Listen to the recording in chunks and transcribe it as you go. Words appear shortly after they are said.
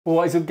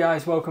What is up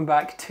guys, welcome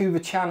back to the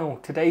channel.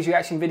 Today's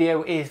reaction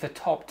video is the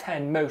top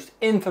 10 most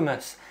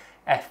infamous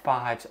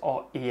F5s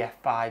or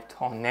EF5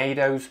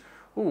 tornadoes.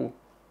 Ooh,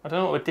 I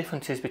don't know what the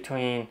difference is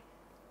between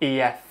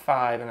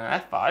EF5 and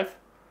an F5.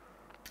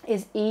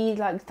 Is E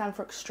like stand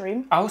for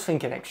extreme? I was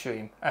thinking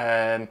extreme,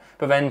 but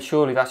then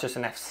surely that's just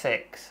an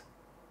F6.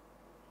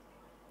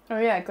 Oh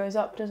yeah, it goes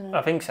up, doesn't it?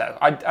 I think so.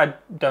 I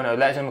don't know,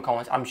 let us know in the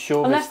comments. I'm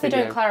sure unless this they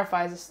video... don't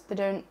clarify this, they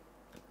don't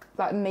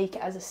like make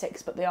it as a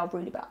 6, but they are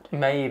really bad.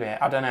 Maybe,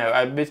 I don't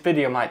know. This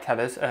video might tell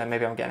us.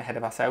 Maybe I'm getting ahead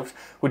of ourselves.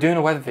 We're doing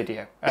a weather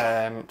video,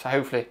 so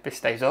hopefully this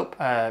stays up.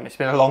 It's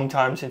been a long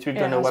time since we've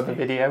done a weather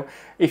video.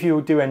 If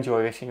you do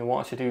enjoy this and you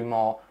want us to do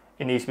more,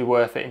 it needs to be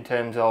worth it in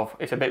terms of,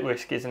 it's a bit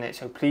risky, isn't it?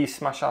 So please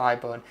smash that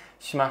like button,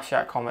 smash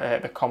that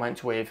the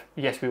comments with,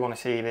 yes, we want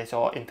to see this,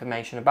 or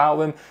information about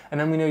them, and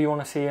then we know you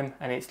want to see them,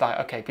 and it's like,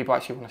 okay, people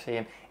actually want to see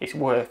them. It's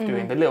worth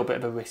doing the little bit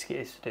of a risk it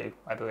is to do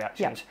weather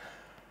reactions. Yep.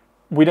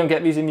 We don't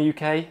get these in the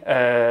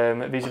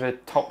UK. These are the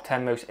top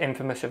 10 most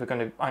infamous, so they're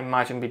going to, I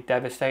imagine, be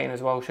devastating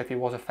as well. So if you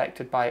was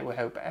affected by it, we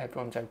hope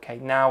everyone's okay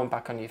now and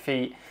back on your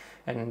feet.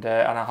 And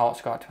our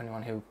hearts go out to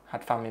anyone who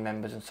had family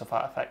members and stuff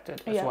like that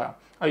affected as well.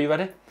 Are you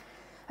ready?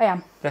 I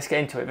am. Let's get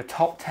into it. The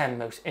top 10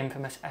 most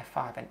infamous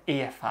F5 and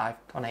EF5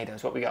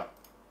 tornadoes. What we got?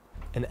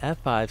 An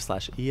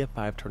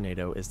F5/EF5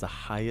 tornado is the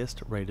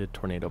highest rated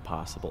tornado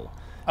possible.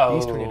 Oh,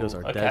 these tornadoes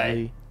are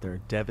deadly,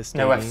 they're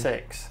devastating, no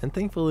F6. And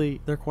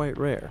thankfully, they're quite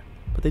rare.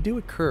 But they do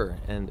occur,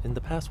 and in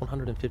the past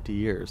 150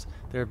 years,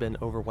 there have been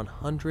over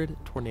 100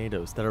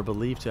 tornadoes that are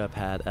believed to have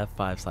had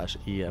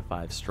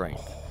F5/EF5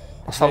 strength.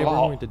 Today we're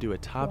going to do a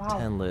top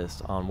 10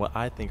 list on what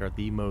I think are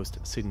the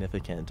most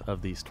significant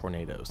of these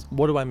tornadoes.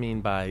 What do I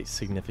mean by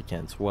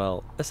significance?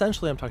 Well,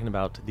 essentially I'm talking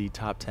about the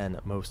top 10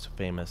 most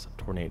famous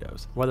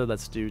tornadoes. Whether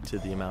that's due to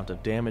the amount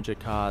of damage it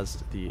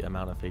caused, the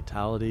amount of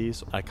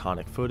fatalities,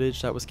 iconic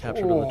footage that was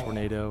captured on the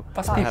tornado,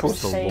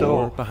 perhaps the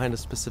lore behind a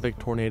specific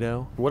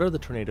tornado. What are the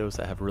tornadoes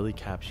that have really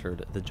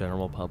captured the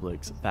general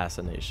public's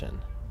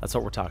fascination? That's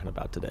what we're talking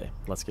about today.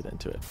 Let's get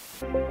into it.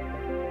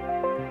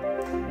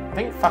 I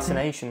think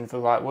fascination is the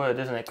right word,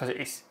 isn't it? Because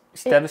it's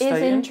devastating.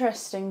 It is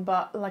interesting,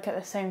 but like at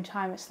the same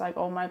time, it's like,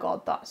 oh my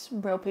god, that's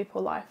real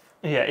people life.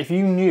 Yeah, if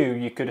you knew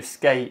you could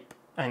escape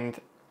and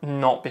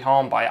not be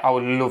harmed by it, I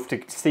would love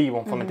to see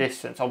one from a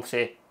distance.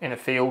 Obviously, in a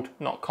field,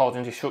 not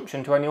causing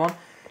destruction to anyone.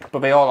 But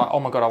they are like,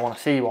 oh my god, I want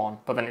to see one.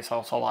 But then it's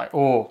also like,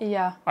 oh,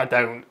 yeah, I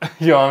don't.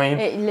 You know what I mean?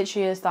 It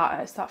literally is that.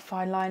 It's that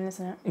fine line,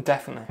 isn't it?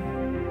 Definitely.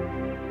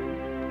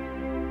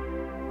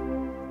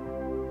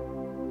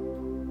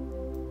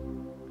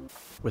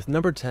 With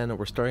number 10,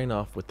 we're starting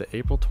off with the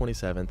April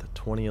 27th,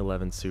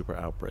 2011 super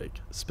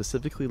outbreak,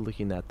 specifically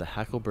looking at the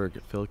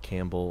Hackleburg-Phil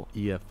Campbell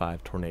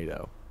EF5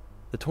 tornado.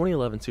 The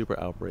 2011 super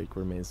outbreak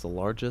remains the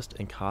largest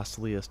and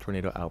costliest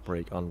tornado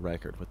outbreak on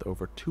record, with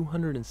over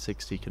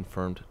 260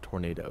 confirmed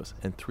tornadoes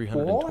and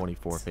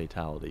 324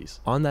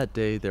 fatalities. On that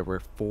day, there were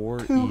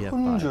 4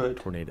 EF5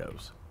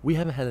 tornadoes. We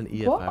haven't had an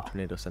EF5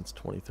 tornado since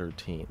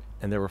 2013,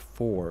 and there were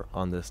 4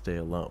 on this day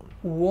alone.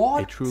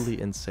 A truly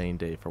insane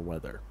day for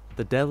weather.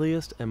 The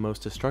deadliest and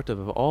most destructive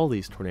of all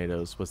these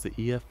tornadoes was the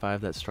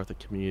EF5 that struck the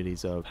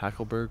communities of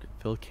Hackleburg,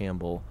 Phil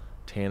Campbell,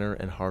 Tanner,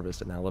 and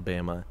Harvest in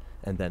Alabama,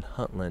 and then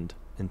Huntland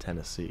in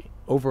Tennessee.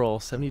 Overall,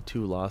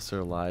 72 lost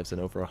their lives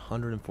and over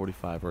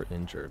 145 were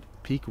injured.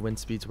 Peak wind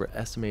speeds were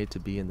estimated to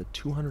be in the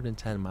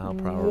 210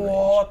 mile/hour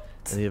range,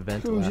 and the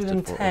event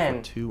lasted for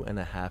over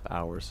 2.5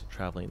 hours,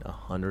 traveling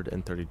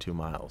 132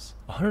 miles.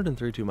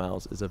 132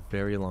 miles is a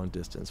very long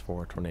distance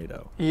for a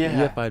tornado. The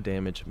EF5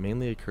 damage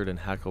mainly occurred in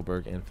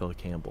Hackleburg and Phil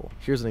Campbell.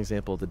 Here's an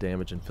example of the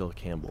damage in Phil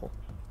Campbell.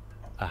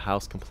 A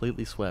house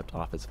completely swept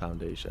off its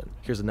foundation.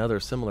 Here's another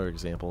similar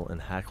example in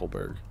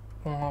Hackleburg.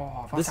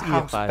 Oh, this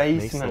EF5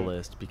 makes the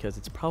list because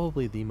it's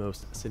probably the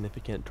most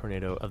significant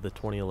tornado of the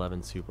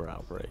 2011 super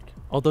outbreak.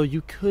 Although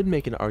you could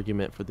make an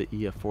argument for the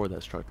EF4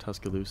 that struck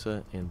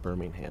Tuscaloosa and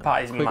Birmingham.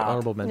 Quick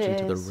honorable mention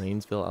to the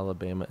Rainsville,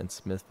 Alabama and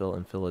Smithville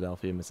and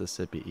Philadelphia,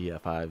 Mississippi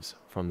EF5s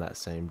from that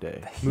same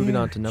day. Moving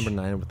on to number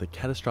 9 with the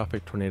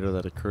catastrophic tornado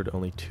that occurred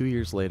only 2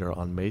 years later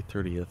on May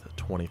 30th,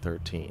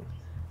 2013.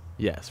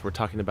 Yes, we're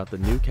talking about the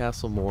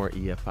Newcastle Moore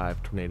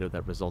EF5 tornado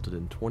that resulted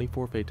in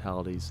 24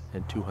 fatalities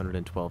and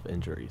 212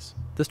 injuries.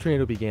 This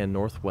tornado began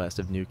northwest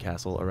of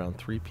Newcastle around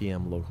 3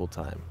 p.m. local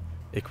time.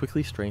 It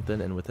quickly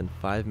strengthened, and within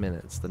 5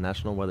 minutes, the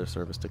National Weather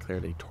Service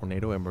declared a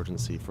tornado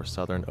emergency for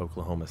southern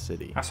Oklahoma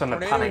City. That's when the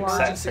tornado panic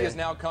emergency is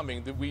now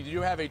coming. We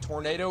do have a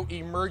tornado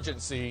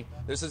emergency.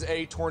 This is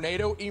a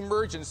tornado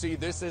emergency.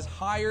 This is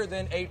higher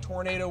than a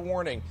tornado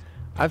warning.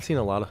 I've seen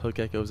a lot of hook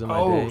echoes in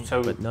my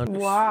day, but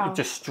none.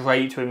 Just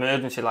straight to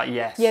emergency, like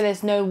yes. Yeah,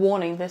 there's no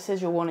warning. This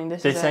is your warning.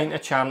 This ain't a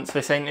chance.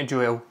 This ain't a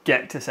drill.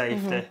 Get to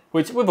safety.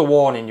 Which, with a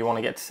warning, you want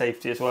to get to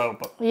safety as well.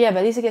 But yeah, but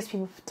at least it gives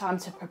people time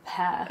to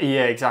prepare.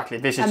 Yeah, exactly.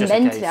 This is and just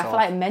mentally, a case I feel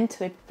like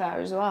mentally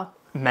prepare as well.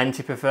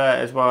 Mentally prepare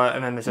as well,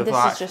 and then there's other.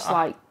 This is just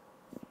like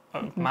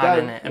mad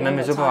in it, and then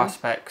there's other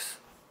aspects.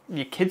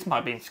 Your kids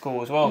might be in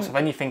school as well, so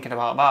then you're thinking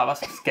about that.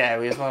 That's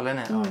scary as well, isn't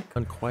it?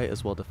 Like, quite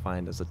as well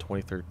defined as the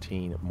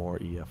 2013 Moore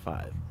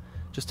EF5.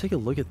 Just take a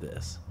look at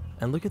this.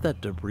 And look at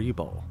that debris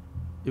ball.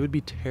 It would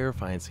be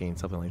terrifying seeing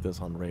something like this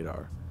on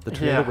radar. The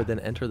tornado would then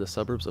enter the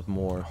suburbs of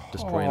Moore,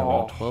 destroying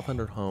around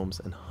 1,200 homes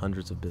and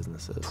hundreds of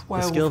businesses.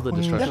 The scale of the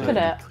destruction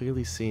can be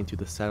clearly seen through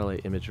the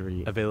satellite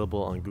imagery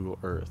available on Google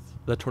Earth.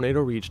 The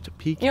tornado reached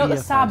peak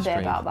EF5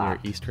 strength near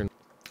eastern.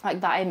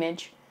 Like that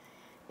image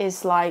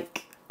is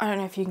like, I don't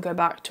know if you can go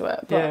back to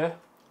it, but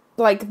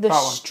like the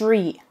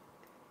street.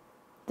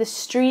 The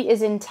street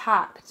is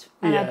intact,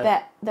 and I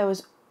bet there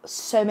was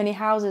so many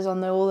houses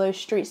on all those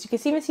streets. You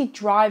can even see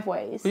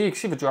driveways. Yeah, you can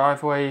see the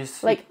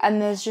driveways. Like,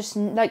 and there's just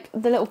like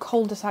the little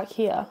cul-de-sac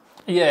here.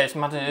 Yeah, it's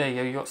imagine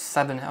you got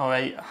 7 or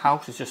 8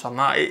 houses just on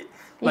that. You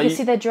can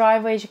see their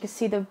driveways. You can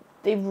see the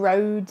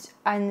roads,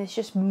 and it's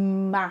just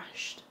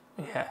mashed.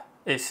 Yeah,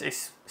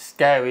 it's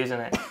scary, isn't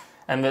it?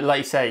 And like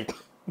you say,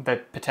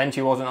 there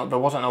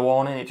wasn't a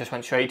warning. It just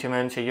went straight to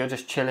emergency. You're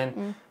just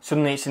chilling.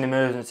 Suddenly it's an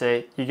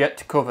emergency. You get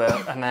to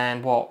cover, and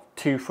then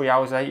 2-3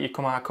 hours later you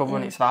come out of cover,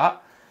 and it's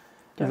that.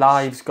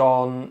 Lives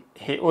gone,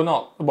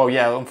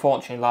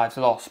 unfortunately lives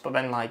lost, but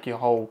then like your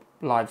whole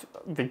lives,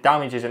 the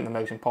damage isn't the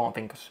most important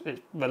thing because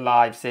the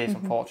lives is,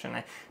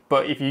 unfortunately.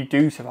 But if you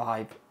do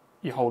survive,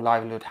 your whole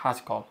livelihood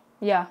has gone.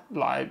 Yeah.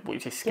 Like,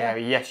 which is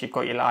scary. Yes, you've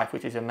got your life,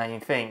 which is the main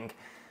thing,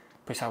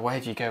 but it's like, where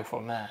do you go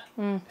from there?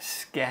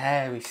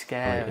 Scary.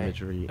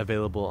 Imagery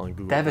available on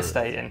Google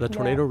Devastating. Earth. The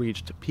tornado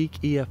reached peak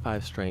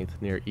EF5 strength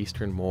near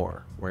eastern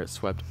Moore, where it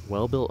swept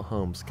well-built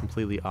homes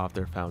completely off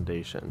their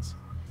foundations.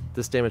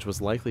 This damage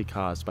was likely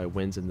caused by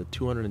winds in the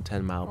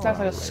 210 mile per hour That's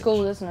like a range.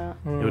 school, isn't it?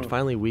 It would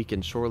finally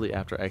weaken shortly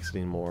after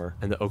exiting Moore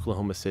and the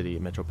Oklahoma City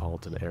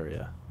metropolitan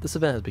area. This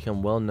event has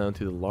become well known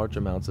through the large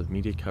amounts of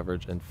media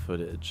coverage and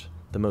footage,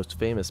 the most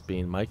famous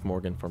being Mike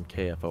Morgan from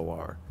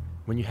KFOR.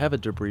 When you have a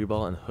debris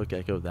ball and hook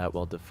echo that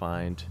well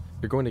defined,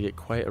 you're going to get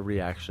quite a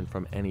reaction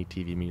from any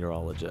TV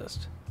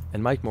meteorologist.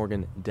 And Mike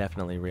Morgan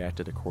definitely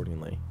reacted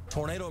accordingly.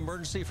 Tornado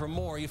emergency for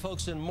Moore. You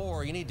folks in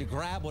Moore, you need to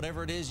grab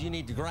whatever it is you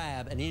need to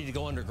grab, and you need to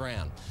go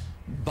underground.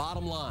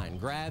 Bottom line,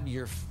 grab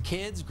your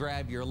kids,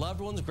 grab your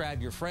loved ones,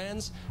 grab your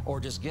friends, or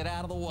just get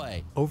out of the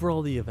way.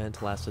 Overall, the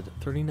event lasted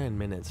 39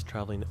 minutes,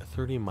 traveling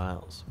 30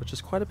 miles, which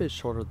is quite a bit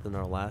shorter than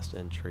our last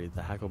entry,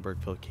 the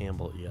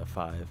Hackleburg-Phil-Campbell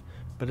EF5,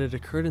 but it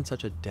occurred in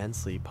such a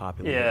densely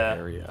populated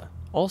area.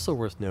 Also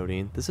worth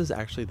noting, this is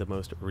actually the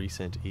most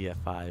recent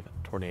EF5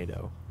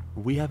 tornado.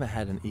 We haven't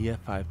had an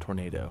EF5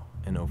 tornado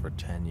in over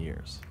 10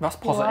 years. That's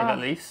positive at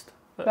least.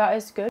 That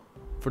is good.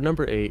 For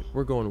number 8,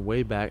 we're going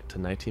way back to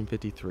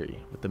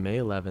 1953 with the May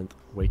 11th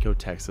Waco,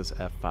 Texas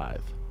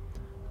F5.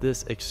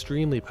 This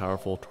extremely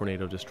powerful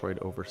tornado destroyed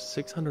over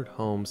 600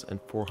 homes and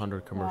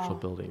 400 commercial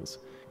buildings,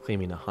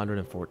 claiming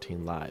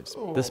 114 lives.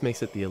 This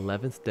makes it the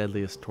 11th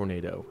deadliest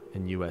tornado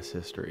in US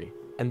history.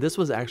 And this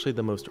was actually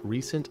the most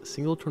recent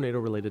single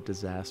tornado-related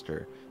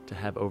disaster to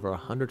have over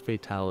 100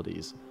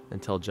 fatalities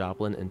until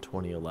Joplin in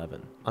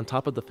 2011. On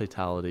top of the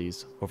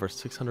fatalities, over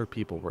 600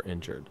 people were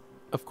injured.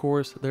 Of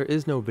course, there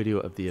is no video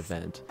of the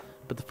event,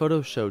 but the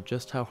photos show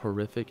just how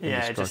horrific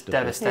and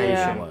destructive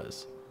this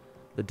was.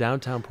 The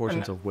downtown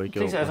portions of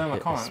Waco were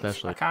hit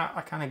especially.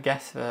 I kind of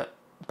guess that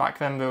back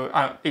then,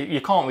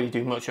 you can't really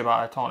do much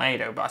about a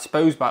tornado, but I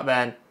suppose back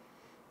then,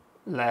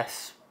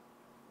 less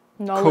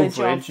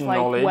coverage,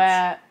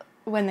 knowledge.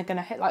 When they're going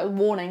to hit, like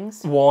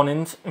warnings.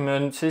 Warnings,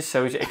 emergencies.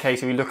 So is it a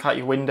case of you look out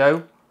your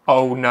window,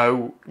 oh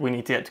no, we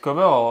need to get to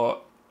cover,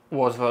 or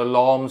was there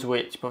alarms,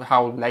 but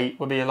how late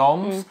were the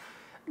alarms?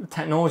 The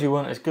technology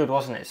weren't as good,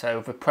 wasn't it? So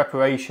the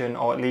preparation,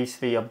 or at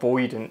least the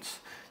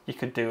avoidance you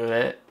could do with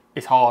it,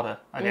 is harder,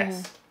 I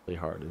guess. Really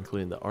hard,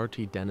 including the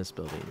RT Dennis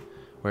building,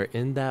 where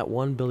in that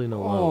one building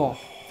alone,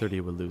 30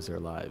 would lose their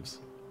lives.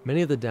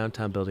 Many of the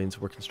downtown buildings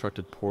were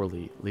constructed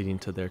poorly, leading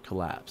to their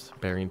collapse,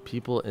 burying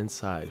people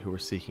inside who were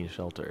seeking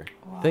shelter.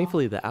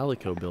 Thankfully, the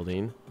Alico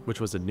building, which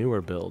was a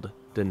newer build,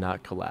 did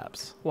not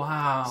collapse.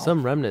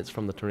 Some remnants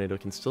from the tornado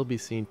can still be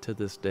seen to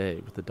this day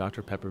with the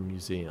Dr. Pepper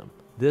Museum.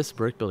 This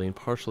brick building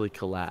partially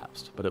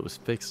collapsed, but it was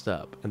fixed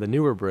up, and the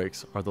newer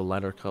bricks are the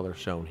lighter color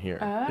shown here.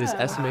 It is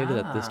estimated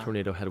that this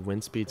tornado had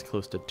wind speeds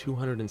close to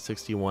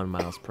 261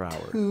 miles per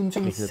hour,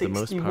 making it the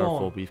most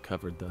powerful we've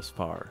covered thus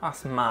far.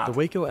 That's mad. The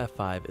Waco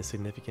F5 is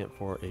significant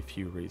for a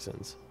few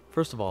reasons.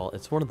 First of all,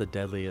 it's one of the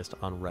deadliest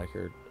on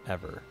record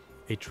ever,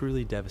 a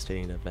truly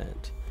devastating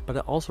event, but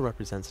it also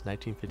represents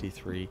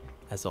 1953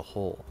 as a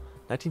whole.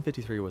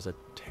 1953 was a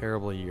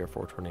terrible year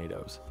for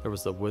tornadoes. There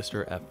was the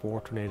Worcester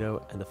F4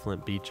 tornado and the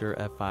Flint Beecher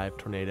F5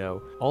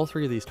 tornado. All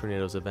three of these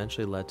tornadoes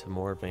eventually led to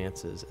more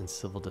advances in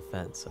civil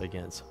defense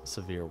against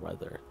severe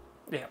weather.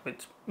 Yeah,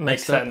 which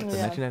makes sense. The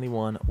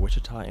 1991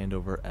 Wichita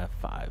Andover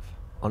F5.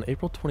 On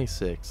April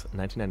 26,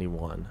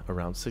 1991,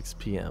 around 6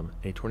 p.m.,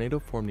 a tornado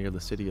formed near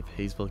the city of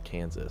Hayesville,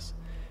 Kansas.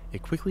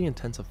 It quickly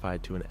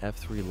intensified to an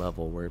F3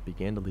 level where it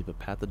began to leave a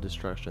path of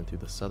destruction through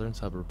the southern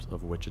suburbs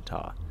of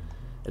Wichita.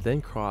 It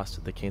then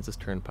crossed the Kansas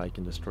Turnpike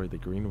and destroyed the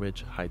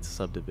Greenwich Heights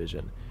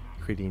subdivision,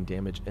 creating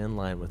damage in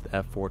line with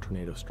F4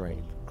 tornado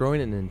strength. Growing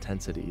in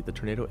intensity, the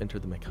tornado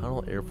entered the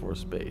McConnell Air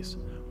Force Base,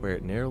 where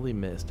it narrowly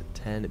missed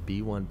 10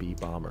 B-1B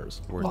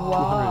bombers, worth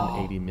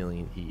 $280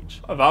 million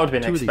each. Oh, that would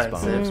have been expensive. 2 of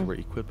these bombers Mm. were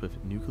equipped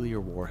with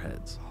nuclear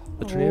warheads.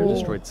 The tornado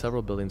destroyed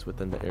several buildings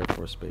within the Air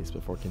Force Base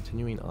before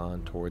continuing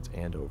on towards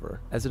Andover.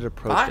 As it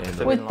approached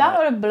Andover... Would that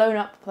would have blown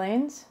up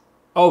planes?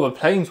 Oh, the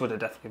planes would have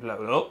definitely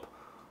blown up.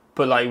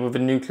 But like with the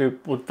nuclear,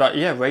 would that,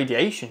 yeah,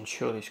 radiation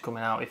surely is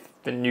coming out if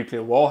the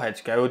nuclear warheads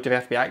go. Do they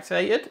have to be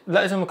activated?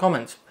 Let us know in the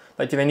comments.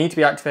 Like, do they need to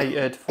be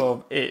activated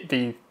for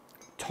the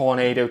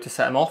tornado to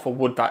set them off, or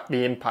would that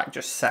the impact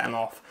just set them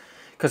off?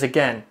 Because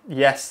again,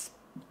 yes,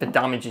 the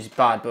damage is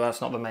bad, but that's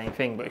not the main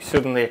thing. But if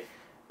suddenly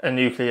a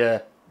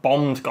nuclear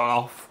bomb's gone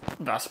off,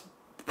 that's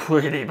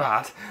pretty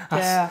bad.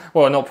 That's,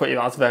 well, not pretty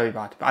bad, that's very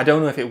bad. But I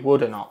don't know if it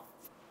would or not.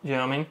 You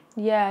know what I mean?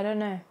 Yeah, I don't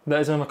know.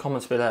 Let us know in the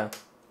comments below.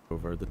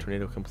 The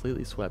tornado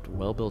completely swept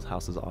well-built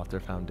houses off their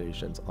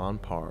foundations on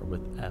par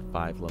with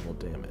F5 level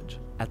damage.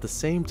 At the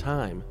same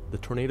time, the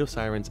tornado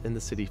sirens in the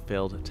city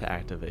failed to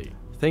activate.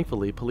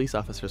 Thankfully, police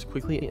officers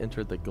quickly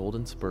entered the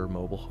Golden Spur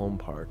Mobile Home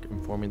Park,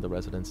 informing the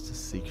residents to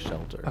seek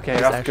shelter. Okay,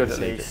 that's good at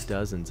least.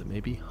 Dozens,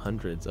 maybe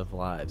hundreds of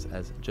lives,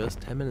 as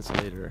just 10 minutes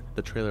later,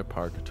 the trailer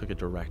park took a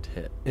direct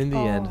hit. In the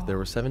end, there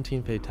were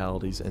 17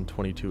 fatalities and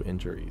 22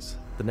 injuries.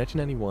 The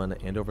 1991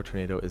 Andover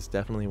tornado is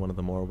definitely one of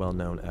the more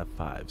well-known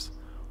F5s.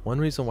 One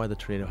reason why the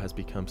tornado has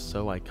become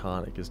so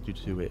iconic is due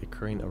to it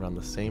occurring around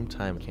the same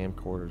time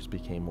camcorders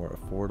became more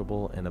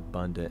affordable and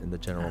abundant in the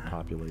general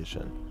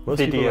population. Most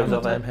people at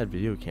the time had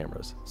video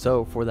cameras,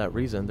 so for that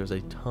reason there's a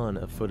ton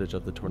of footage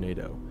of the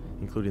tornado,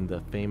 including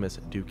the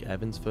famous Duke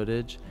Evans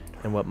footage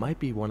and what might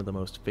be one of the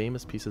most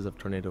famous pieces of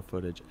tornado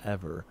footage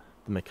ever,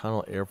 the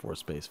McConnell Air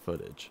Force Base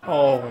footage.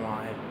 Oh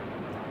my.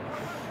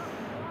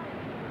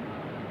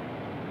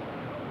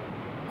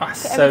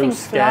 That's so Everything's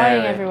scary.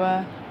 flying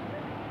everywhere.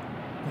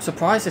 I'm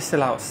surprised they're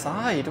still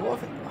outside. What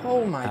have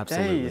oh my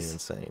Absolutely days.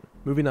 Insane.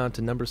 Moving on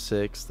to number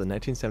 6, the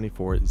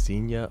 1974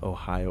 Xenia,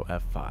 Ohio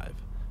F5.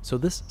 So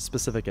this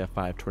specific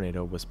F5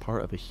 tornado was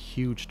part of a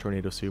huge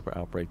tornado super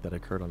outbreak that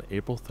occurred on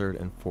April 3rd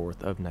and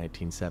 4th of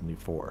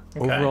 1974.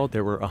 Okay. Overall,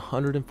 there were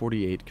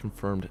 148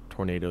 confirmed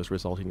tornadoes,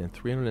 resulting in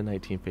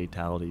 319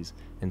 fatalities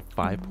and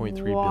 $5.3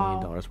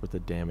 billion worth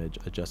of damage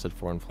adjusted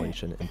for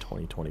inflation in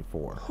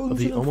 2024. Of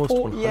the almost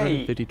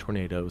 150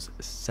 tornadoes,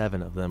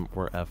 7 of them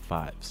were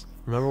F5s.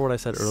 Remember what I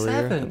said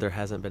earlier, that there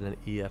hasn't been an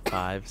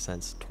EF5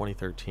 since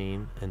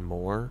 2013 and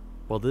more?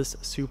 Well, this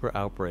super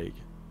outbreak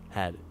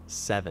had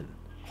 7.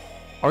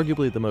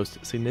 Arguably the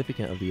most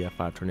significant of the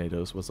F5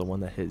 tornadoes was the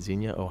one that hit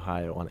Xenia,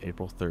 Ohio on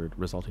April 3rd,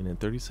 resulting in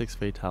 36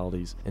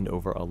 fatalities and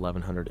over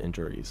 1,100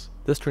 injuries.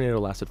 This tornado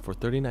lasted for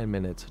 39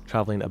 minutes,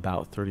 traveling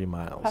about 30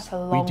 miles. That's a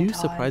long time. We do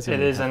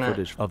surprisingly have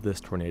footage of this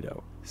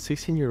tornado.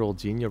 16-year-old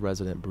Xenia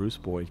resident Bruce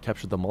Boyd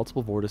captured the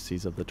multiple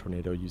vortices of the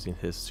tornado using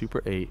his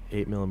Super 8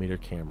 8mm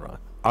camera.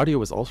 Audio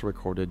was also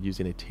recorded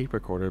using a tape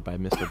recorder by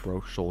Mr.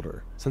 Broke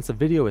Shoulder. Since the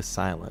video is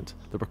silent,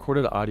 the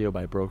recorded audio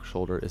by Broke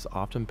Shoulder is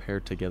often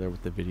paired together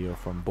with the video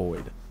from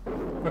Boyd.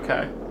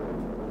 Okay.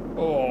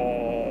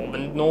 Oh, the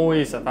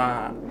noise of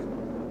that.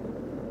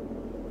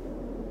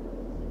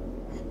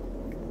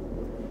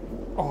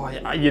 Oh,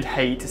 you'd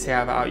hate to see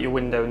that out your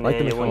window near like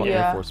the you, wouldn't you?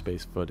 Air Force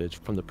Base footage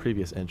from the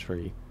previous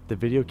entry, the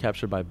video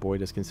captured by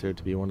Boyd is considered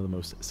to be one of the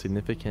most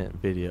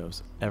significant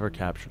videos ever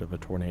captured of a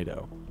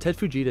tornado. Ted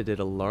Fujita did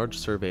a large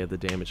survey of the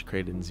damage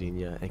created in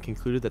Xenia and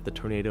concluded that the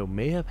tornado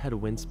may have had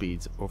wind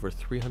speeds over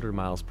 300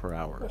 miles per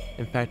hour.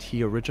 In fact,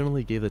 he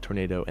originally gave the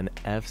tornado an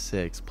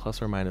F6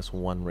 plus or minus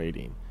 1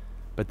 rating,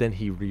 but then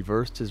he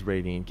reversed his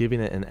rating,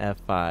 giving it an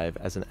F5,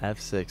 as an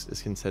F6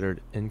 is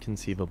considered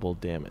inconceivable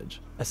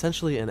damage.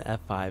 Essentially, an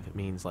F5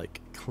 means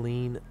like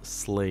clean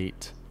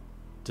slate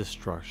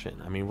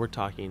destruction. I mean, we're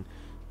talking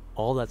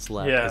all that's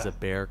left is a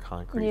bare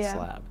concrete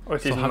slab.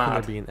 So how can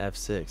there be an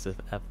F6 if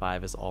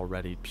F5 is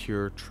already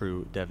pure,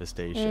 true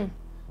devastation?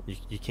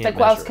 You can't like,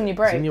 what else can you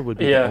break? Xenia would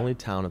be the only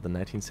town of the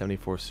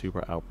 1974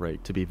 super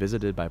outbreak to be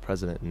visited by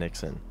President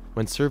Nixon.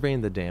 When surveying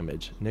the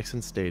damage,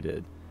 Nixon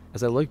stated,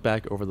 "As I look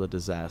back over the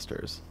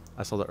disasters,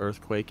 I saw the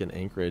earthquake in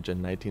Anchorage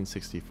in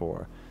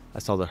 1964. I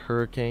saw the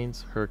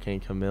hurricanes, Hurricane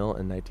Camille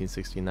in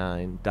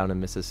 1969 down in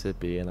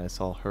Mississippi, and I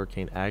saw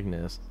Hurricane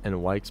Agnes in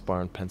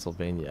Weichsbarn,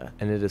 Pennsylvania,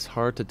 and it is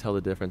hard to tell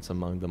the difference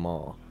among them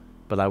all.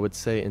 But I would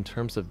say in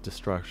terms of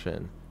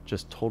destruction,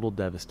 just total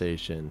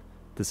devastation,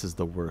 this is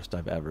the worst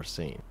I've ever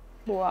seen."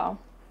 Wow.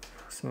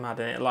 It's mad,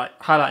 isn't it? Like,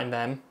 highlighting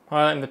them,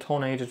 highlighting the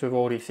tornadoes we've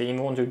already seen,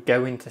 the ones we're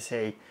going to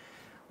see.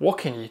 What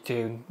can you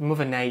do?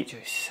 Mother Nature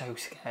is so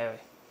scary.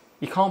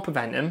 You can't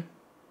prevent them.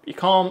 You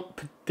can't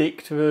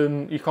predict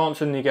them. You can't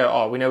suddenly go,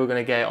 oh, we know we're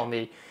going to get it on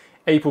the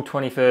April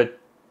 23rd,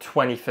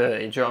 2030.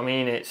 Do you know what I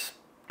mean? It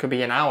could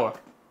be an hour.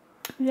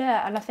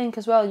 Yeah, and I think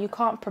as well, you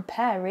can't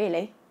prepare,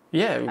 really.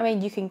 Yeah. I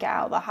mean, you can get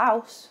out of the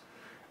house,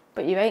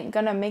 but you ain't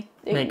going to make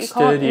you can't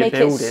sturdier make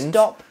buildings. It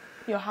stop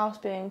your house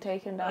being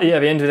taken down. Yeah, at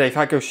the end of the day, if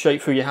I go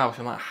straight through your house,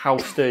 no matter how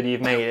sturdy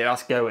you've made it,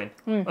 that's going.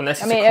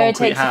 Unless it's a concrete house. it only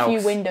takes a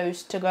few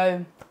windows to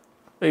go.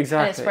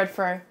 Exactly. And it's spread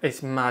through.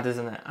 It's mad,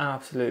 isn't it?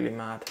 Absolutely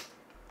mad.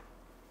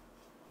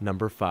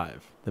 Number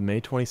 5. The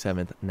May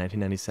 27th,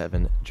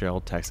 1997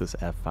 Gerald, Texas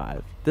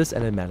F5. This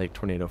enigmatic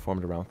tornado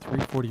formed around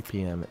 3:40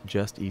 p.m.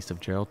 just east of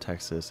Gerald,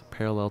 Texas,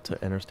 parallel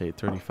to Interstate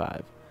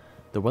 35.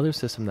 The weather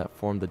system that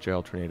formed the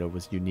Gerald tornado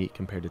was unique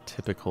compared to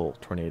typical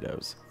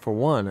tornadoes. For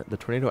one, the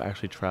tornado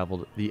actually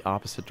traveled the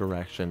opposite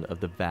direction of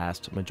the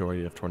vast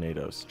majority of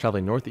tornadoes,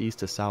 traveling northeast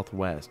to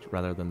southwest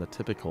rather than the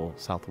typical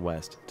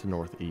southwest to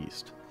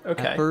northeast.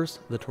 Okay. At first,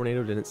 the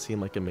tornado didn't seem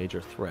like a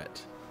major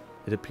threat.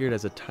 It appeared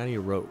as a tiny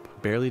rope,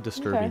 barely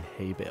disturbing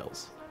hay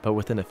bales. But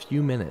within a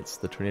few minutes,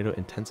 the tornado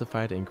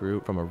intensified and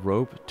grew from a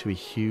rope to a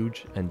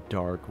huge and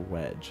dark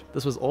wedge.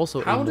 This was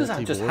also a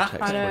multi-vortex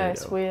tornado.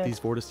 It's weird. These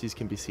vortices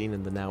can be seen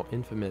in the now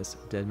infamous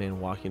Dead Man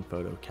Walking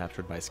photo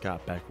captured by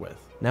Scott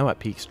Beckwith. Now at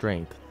peak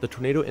strength, the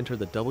tornado entered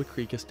the Double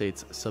Creek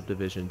Estates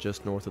subdivision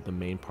just north of the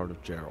main part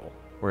of Gerald,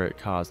 where it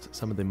caused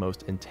some of the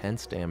most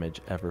intense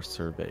damage ever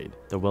surveyed.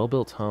 The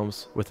well-built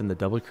homes within the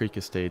Double Creek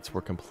Estates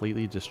were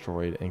completely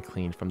destroyed and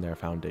cleaned from their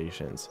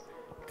foundations.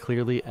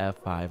 Clearly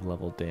F5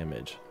 level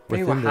damage.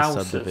 Within this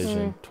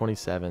subdivision,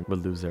 27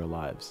 would lose their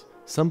lives.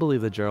 Some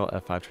believe the Gerald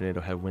F5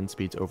 tornado had wind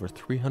speeds over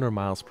 300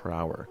 miles per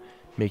hour,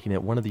 making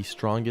it one of the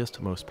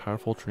strongest, most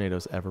powerful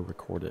tornadoes ever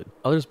recorded.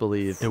 Others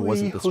believe it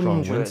wasn't the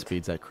strong wind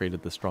speeds that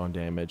created the strong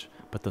damage,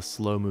 but the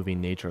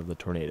slow-moving nature of the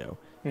tornado.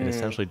 It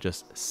essentially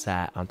just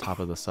sat on top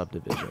of the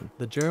subdivision.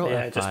 The Gerald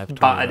F5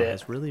 tornado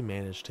has really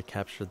managed to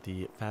capture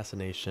the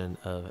fascination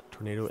of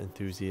tornado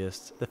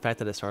enthusiasts. The fact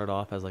that it started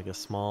off as like a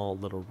small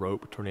little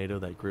rope tornado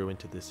that grew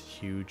into this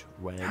huge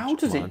wedge monster. How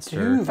does it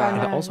do that?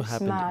 And it also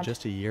happened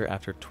just a year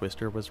after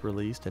Twister was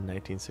released in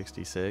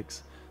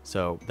 1966,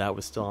 so that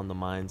was still on the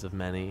minds of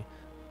many.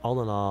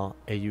 All in all,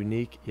 a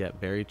unique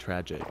yet very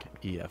tragic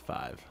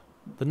EF5.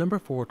 The number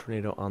 4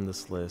 tornado on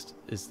this list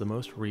is the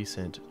most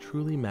recent,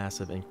 truly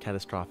massive and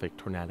catastrophic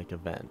tornadic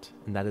event,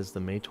 and that is the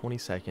May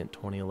 22nd,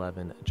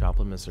 2011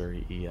 Joplin,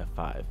 Missouri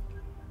EF5.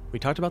 We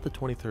talked about the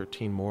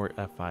 2013 Moore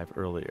F5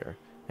 earlier,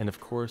 and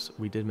of course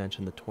we did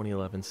mention the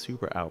 2011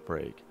 super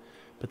outbreak,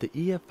 but the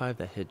EF5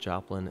 that hit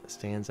Joplin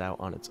stands out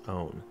on its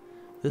own.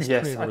 This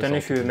yes, I don't know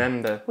if you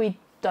remember. We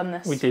done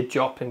this. We did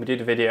Joplin, we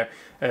did a video.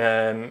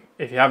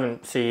 If you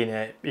haven't seen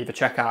it, either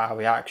check out our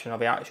reaction or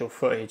the actual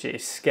footage. It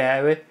is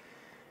scary.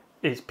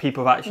 It's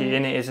people actually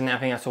in it, isn't it? I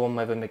think that's the one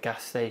within the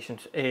gas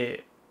stations.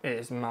 It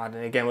is mad.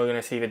 And again, we're going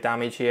to see the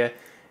damage here.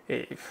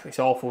 It's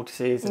awful to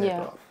see, isn't it?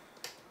 But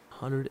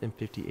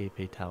 158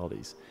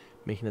 fatalities,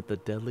 making it the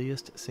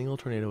deadliest single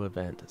tornado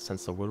event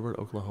since the Woodward,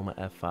 Oklahoma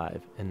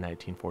F5 in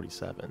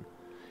 1947.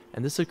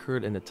 And this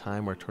occurred in a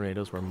time where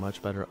tornadoes were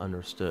much better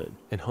understood,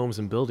 and homes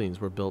and buildings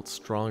were built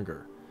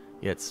stronger.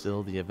 Yet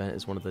still, the event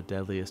is one of the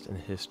deadliest in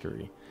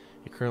history.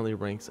 It currently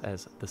ranks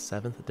as the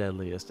 7th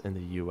deadliest in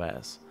the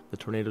U.S. The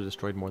tornado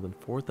destroyed more than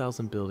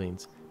 4,000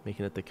 buildings,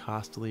 making it the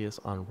costliest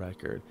on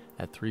record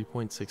at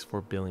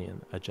 $3.64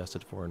 billion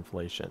adjusted for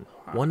inflation.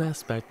 One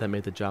aspect that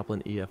made the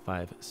Joplin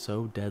EF5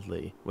 so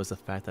deadly was the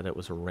fact that it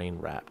was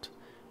rain-wrapped.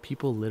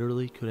 People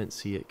literally couldn't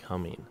see it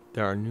coming.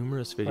 There are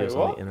numerous videos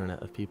on the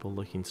internet of people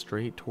looking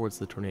straight towards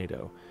the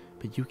tornado,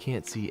 but you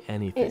can't see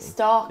anything. It's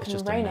dark It's and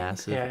just raining. a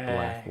massive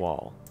black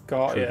wall.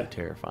 Truly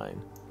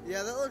terrifying.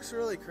 Yeah, that looks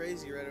really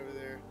crazy right over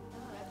there.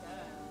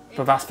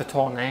 But that's the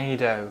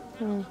tornado.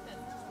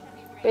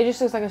 It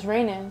just looks like it's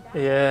raining.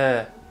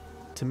 Yeah.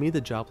 To me,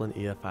 the Joplin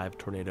EF5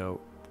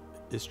 tornado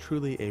is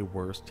truly a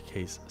worst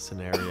case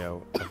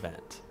scenario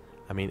event.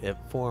 I mean, it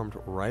formed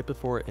right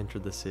before it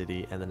entered the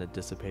city and then it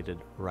dissipated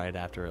right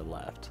after it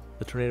left.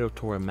 The tornado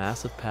tore a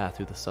massive path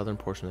through the southern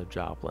portion of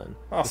Joplin.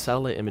 The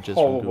satellite images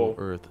from Google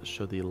Earth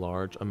show the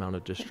large amount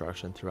of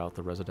destruction throughout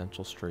the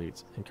residential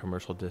streets and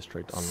commercial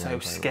district on So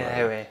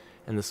scary. Road,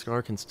 and the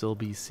scar can still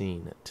be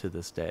seen to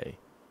this day.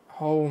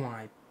 Oh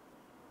my.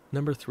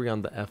 Number 3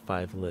 on the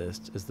F5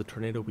 list is the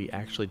tornado we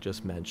actually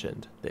just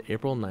mentioned, the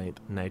April 9th,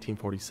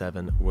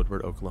 1947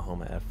 Woodward,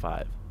 Oklahoma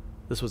F5.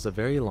 This was a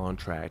very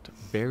long-tracked,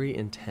 very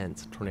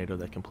intense tornado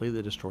that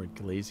completely destroyed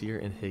Glazier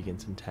and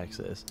Higgins in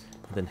Texas,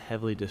 and then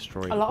heavily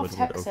destroyed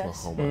Woodward,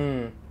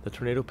 Oklahoma. The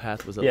tornado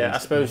path was at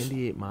least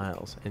 98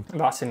 miles. And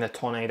that's in the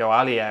Tornado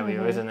Alley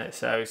area, isn't it?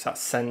 So it's that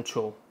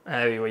central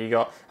area where you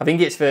got, I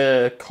think it's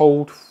the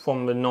cold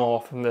from the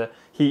north and the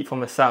heat from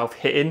the south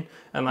hitting,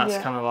 and that's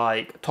kind of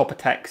like top of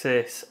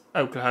Texas,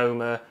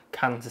 Oklahoma,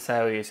 Kansas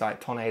areas,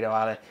 like Tornado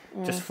Alley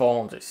just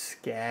forms. It's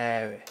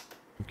scary.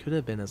 It could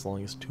have been as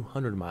long as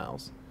 200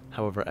 miles.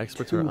 However,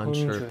 experts are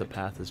unsure if the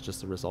path is just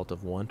the result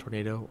of one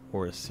tornado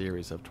or a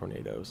series of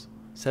tornadoes.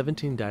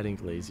 17 died in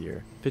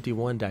Glazier,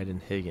 51 died in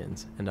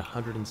Higgins, and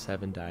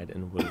 107 died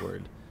in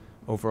Woodward.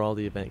 Overall,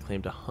 the event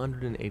claimed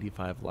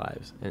 185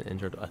 lives and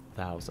injured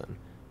 1,000,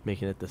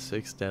 making it the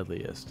 6th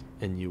deadliest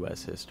in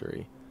U.S.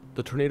 history.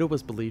 The tornado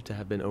was believed to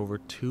have been over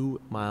 2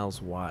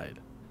 miles wide.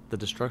 The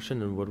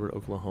destruction in Woodward,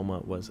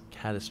 Oklahoma was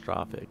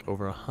catastrophic.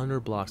 Over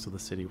 100 blocks of the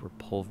city were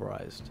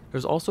pulverized.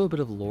 There's also a bit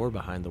of lore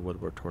behind the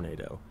Woodward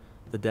tornado.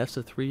 The deaths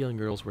of 3 young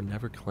girls were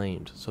never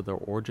claimed, so their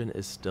origin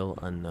is still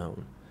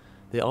unknown.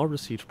 They all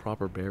received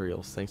proper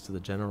burials thanks to the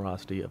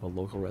generosity of a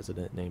local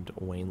resident named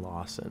Wayne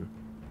Lawson.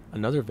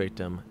 Another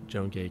victim,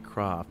 Joan Gay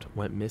Croft,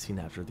 went missing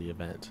after the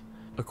event.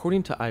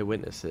 According to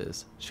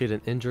eyewitnesses, she had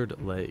an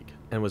injured leg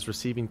and was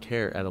receiving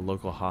care at a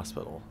local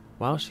hospital.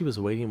 While she was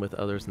waiting with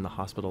others in the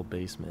hospital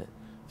basement,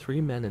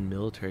 3 men in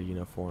military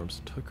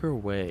uniforms took her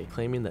away,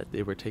 claiming that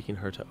they were taking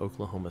her to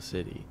Oklahoma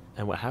City,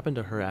 and what happened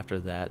to her after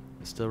that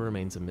still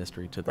remains a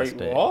mystery to this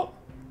day. What?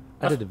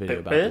 I did a video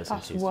about this in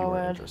case you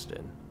were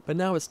interested. But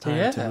now it's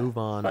time to move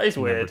on to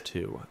number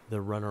 2,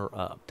 the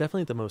runner-up.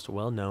 Definitely the most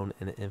well-known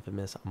and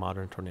infamous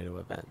modern tornado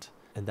event,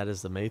 and that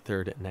is the May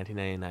 3rd,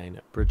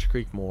 1999 Bridge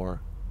Creek Moore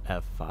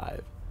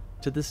F5.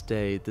 To this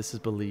day, this is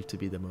believed to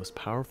be the most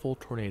powerful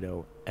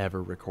tornado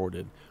ever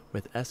recorded,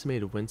 with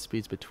estimated wind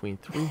speeds between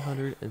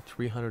 300 and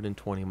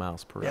 320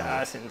 miles per hour. Yeah,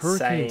 that's insane.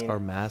 Hurricanes are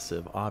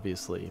massive,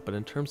 obviously, but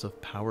in terms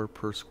of power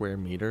per square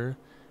meter,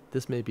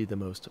 this may be the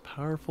most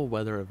powerful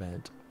weather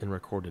event in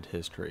recorded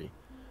history.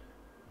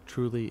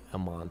 Truly a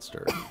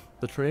monster.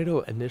 The tornado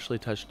initially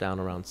touched down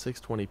around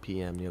 6:20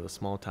 p.m. near the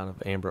small town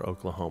of Amber,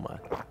 Oklahoma.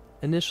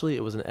 Initially,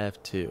 it was an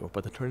F2,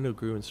 but the tornado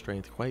grew in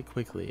strength quite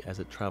quickly as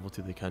it traveled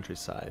through the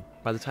countryside.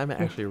 By the time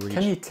it actually reached...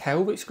 Can you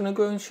tell it's going to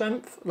grow in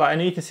strength? Like, I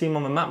know you can see them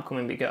on the map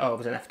coming, but you go, oh,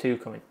 there's an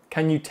F2 coming.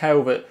 Can you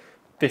tell that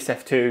this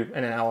F2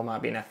 in an hour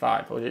might be an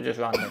F5, or is it just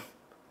random?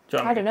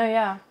 I don't know,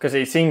 yeah. Because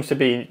it seems to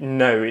be,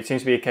 it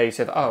seems to be a case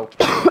of, oh,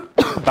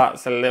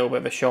 that's a little bit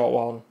of a short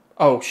one.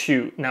 Oh,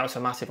 shoot, now it's a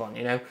massive one,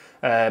 you know?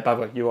 By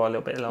the way, you are a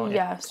little bit ill, aren't you?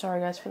 Yeah, sorry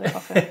guys for the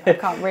coughing.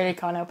 I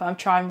can't help it. I'm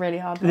trying really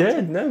hard.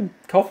 Yeah, no,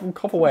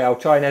 cough away. I'll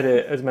try and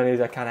edit as many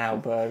as I can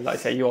out, but like I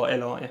say, you are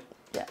ill, aren't you?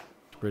 Yeah.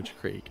 Bridge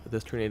Creek.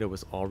 This tornado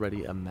was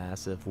already a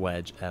massive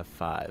wedge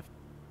F5.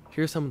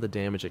 Here's some of the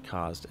damage it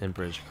caused in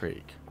Bridge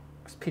Creek.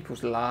 It's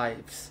people's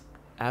lives.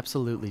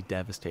 Absolutely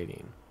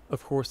devastating.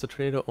 Of course, the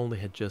tornado only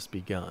had just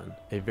begun.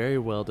 A very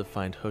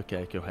well-defined hook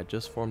echo had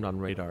just formed on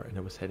radar and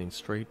it was heading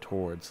straight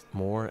towards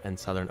Moore and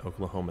southern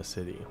Oklahoma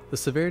City. The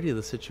severity of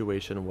the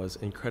situation was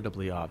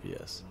incredibly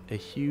obvious. A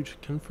huge,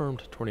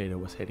 confirmed tornado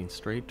was heading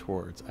straight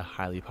towards a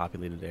highly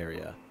populated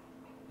area.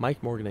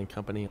 Mike Morgan and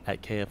company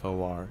at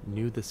KFOR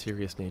knew the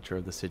serious nature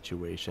of the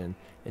situation,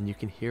 and you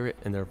can hear it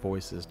in their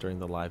voices during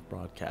the live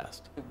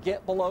broadcast.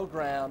 Get below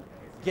ground.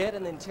 Get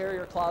in the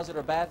interior closet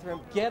or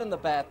bathroom. Get in the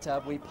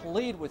bathtub. We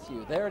plead with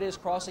you. There it is,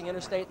 crossing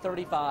Interstate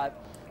 35.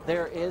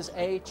 There is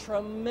a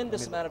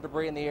tremendous amount of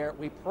debris in the air.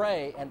 We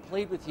pray and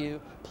plead with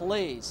you,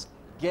 please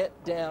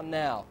get down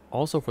now.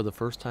 Also, for the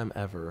first time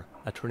ever,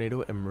 a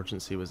tornado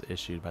emergency was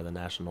issued by the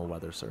National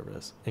Weather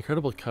Service.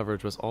 Incredible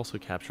coverage was also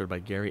captured by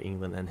Gary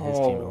England and his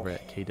team over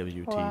at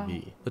KWTV.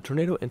 Wow. The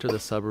tornado entered the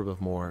suburb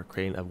of Moore,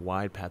 creating a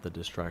wide path of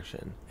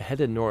destruction. It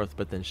headed north,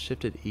 but then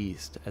shifted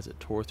east as it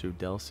tore through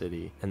Del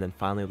City, and then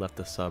finally left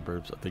the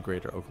suburbs of the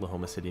greater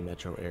Oklahoma City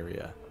metro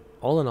area.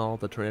 All in all,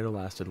 the tornado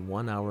lasted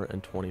 1 hour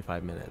and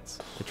 25 minutes.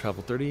 It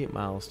traveled 38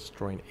 miles,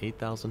 destroying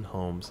 8,000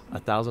 homes,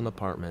 1,000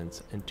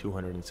 apartments, and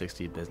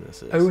 260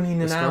 businesses. Only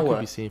in an hour? The storm could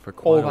be seen for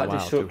quite a while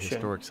through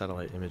historic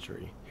satellite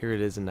imagery. Here it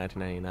is in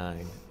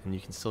 1999, and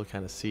you can still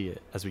kind of see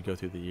it as we go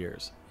through the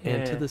years. Yeah.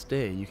 And to this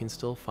day, you can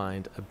still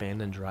find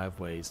abandoned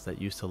driveways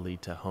that used to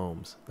lead to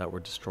homes that were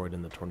destroyed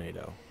in the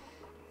tornado.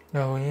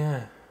 Oh,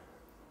 yeah.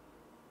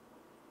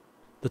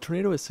 The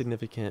tornado is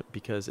significant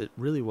because it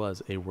really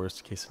was a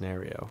worst-case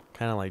scenario,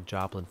 kind of like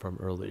Joplin from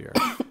earlier.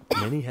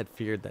 Many had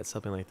feared that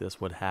something like this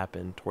would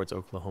happen towards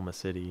Oklahoma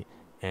City,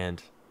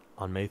 and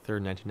on May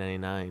 3rd,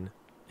 1999,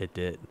 it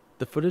did.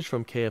 The footage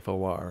from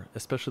KFOR,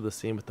 especially the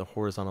scene with the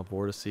horizontal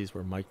vortices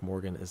where Mike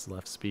Morgan is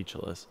left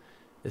speechless,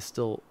 is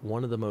still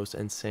one of the most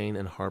insane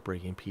and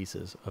heartbreaking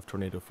pieces of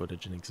tornado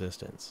footage in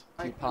existence.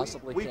 You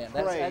possibly can.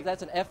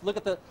 That's an F. Look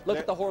at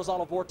the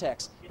horizontal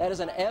vortex. That is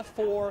an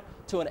F4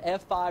 to an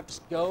F5.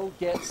 Just go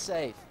get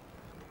safe.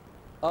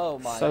 Oh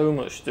my! So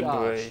much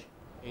debris.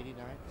 89,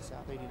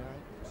 south 89.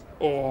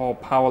 Oh,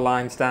 power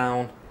lines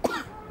down.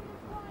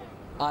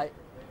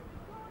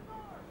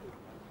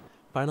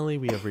 Finally,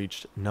 we have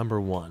reached number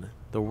 1,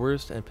 the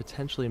worst and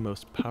potentially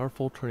most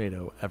powerful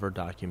tornado ever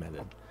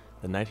documented,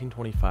 the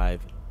 1925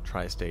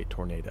 Tri-State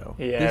tornado.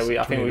 Yeah,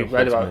 I think we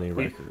read about it.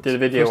 We did a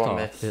video First on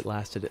off, this. It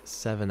lasted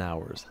 7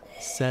 hours.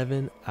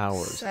 7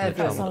 hours. Seven. It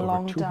traveled That's a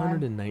long over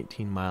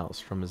 219 miles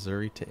from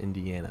Missouri to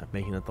Indiana,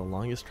 making it the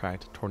longest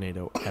tracked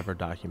tornado ever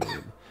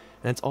documented.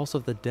 And it's also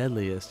the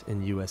deadliest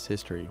in U.S.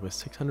 history, with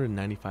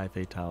 695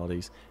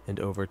 fatalities and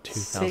over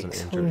 2,000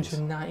 injuries.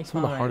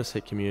 Some of the hardest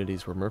hit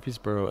communities were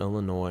Murfreesboro,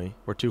 Illinois,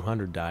 where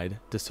 200 died,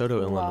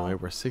 DeSoto, Illinois,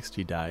 where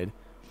 60 died,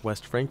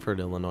 West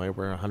Frankfort, Illinois,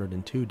 where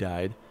 102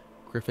 died,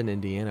 Griffin,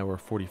 Indiana, where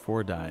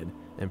 44 died,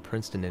 and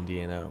Princeton,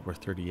 Indiana, where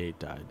 38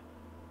 died.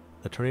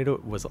 The tornado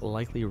was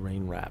likely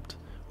rain-wrapped.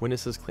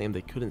 Witnesses claimed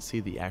they couldn't see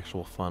the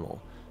actual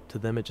funnel. To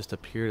them, it just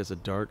appeared as a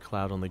dark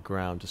cloud on the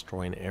ground,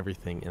 destroying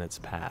everything in its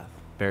path.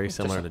 Very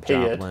similar to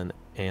Joplin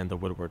and the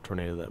Woodward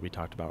tornado that we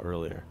talked about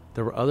earlier.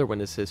 There were other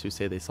witnesses who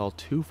say they saw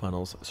 2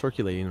 funnels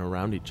circulating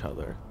around each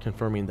other,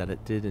 confirming that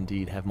it did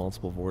indeed have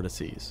multiple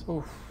vortices.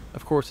 Oof.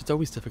 Of course, it's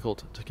always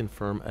difficult to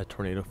confirm a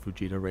tornado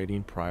Fujita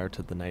rating prior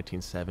to the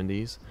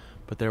 1970s,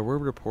 but there were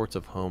reports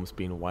of homes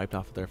being wiped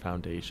off of their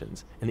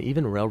foundations, and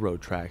even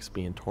railroad tracks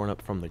being torn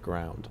up from the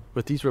ground.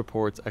 With these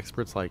reports,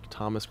 experts like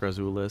Thomas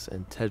Grazoulis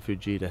and Ted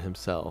Fujita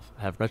himself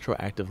have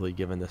retroactively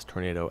given this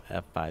tornado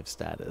F5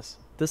 status.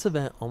 This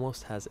event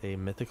almost has a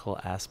mythical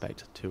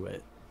aspect to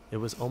it. It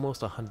was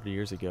almost 100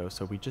 years ago,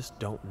 so we just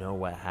don't know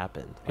what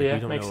happened. We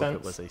don't know if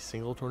it was a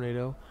single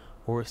tornado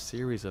or a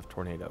series of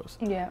tornadoes.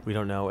 We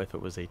don't know if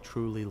it was a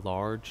truly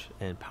large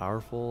and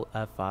powerful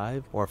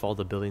F5 or if all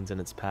the buildings in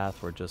its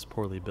path were just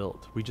poorly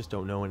built. We just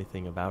don't know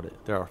anything about it.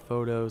 There are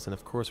photos, and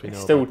of course we know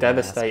still about the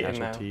mass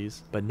devastating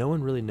casualties, but no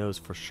one really knows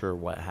for sure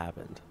what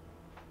happened.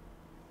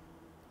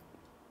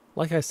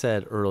 Like I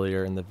said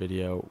earlier in the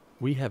video,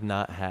 we have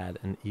not had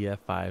an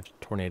EF5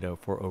 tornado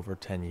for over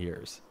 10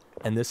 years,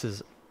 and this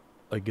is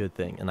a good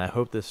thing, and I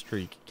hope this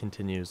streak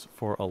continues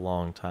for a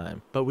long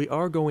time. But we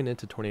are going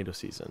into tornado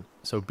season,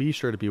 so be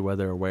sure to be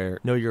weather aware,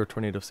 know your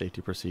tornado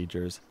safety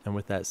procedures, and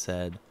with that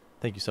said,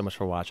 thank you so much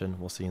for watching.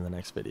 We'll see you in the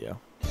next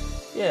video.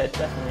 Yeah,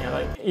 definitely.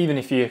 Like, even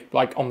if you're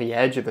like on the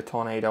edge of a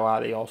tornado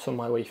alley or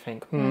somewhere where you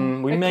think, we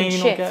may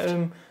not get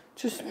them,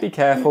 just be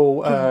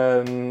careful.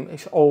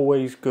 It's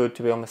always good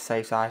to be on the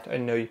safe side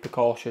and know your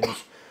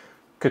precautions.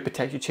 Could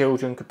protect your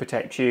children, could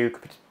protect you,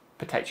 could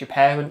protect your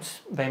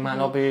parents. They might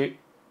not be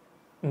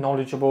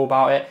knowledgeable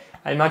about it.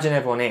 I imagine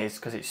everyone is,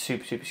 because it's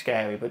super, super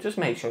scary, but just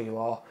make sure you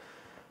are.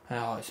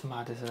 Oh, it's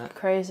mad, isn't it?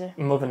 Crazy.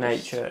 Mother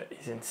Nature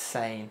is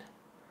insane.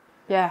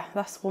 Yeah,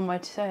 that's one way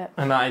to say it.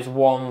 And that is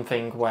one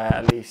thing where,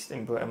 at least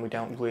in Britain, we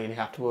don't really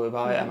have to worry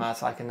about it. And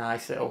that's like a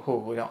nice little,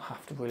 we don't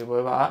have to really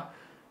worry about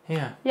that.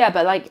 Yeah. Yeah,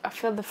 but like, I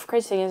feel the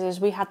crazy thing is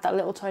we had that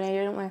little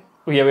tornado, didn't we?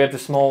 Well, yeah, we had the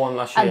small one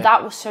last year. And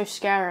that was so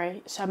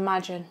scary, so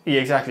imagine.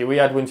 Yeah, exactly. We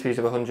had wind speeds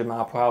of 100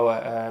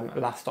 mph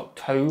last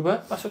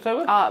October.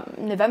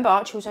 November.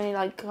 Archie was only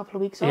like a couple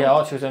of weeks old. Yeah,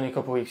 Archie was only a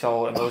couple of weeks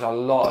old, and there was a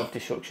lot of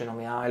destruction on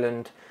the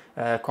island.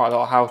 Quite a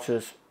lot of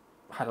houses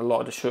had a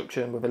lot of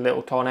destruction with a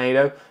little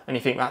tornado, and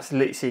you think that's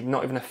literally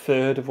not even a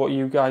third of what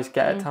you guys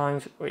get at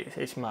times.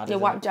 It's mad.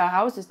 It wiped our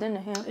houses,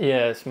 didn't it?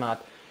 Yeah, it's mad.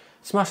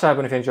 Smash that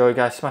button if you enjoyed,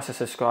 guys. Smash the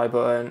subscribe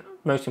button.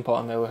 Most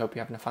importantly, we hope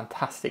you're having a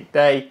fantastic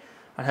day.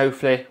 And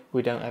hopefully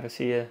we don't ever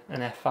see an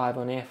F5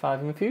 or an EF5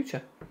 in the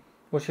future.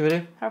 What should we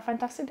do? Have a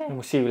fantastic day. And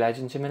we'll see you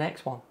legends in the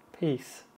next one. Peace.